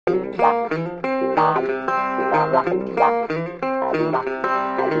We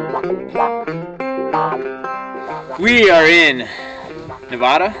are in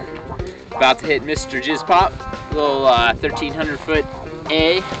Nevada, about to hit Mr.JizzPop, little 1,300 foot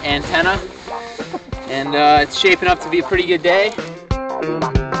A antenna, and it's shaping up to be a pretty good day.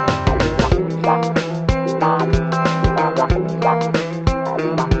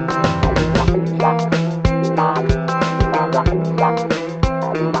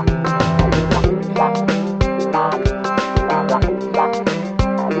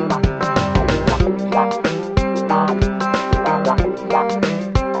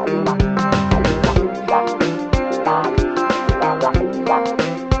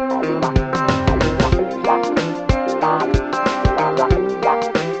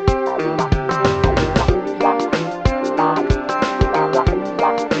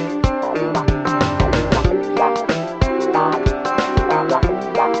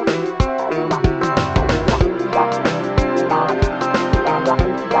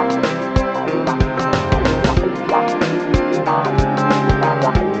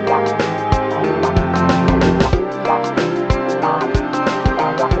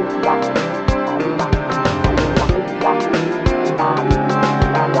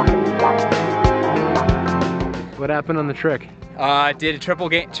 What happened on the trick? Did a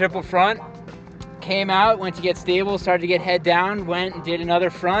triple front, came out, went to get stable, started to get head down, went and did another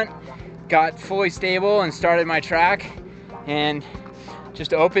front, got fully stable and started my track, and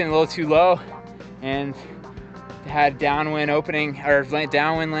just opened a little too low and had downwind opening, or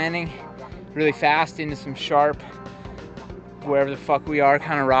downwind landing really fast into some sharp, wherever the fuck we are,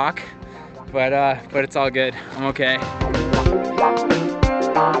 kind of rock, but it's all good. I'm okay.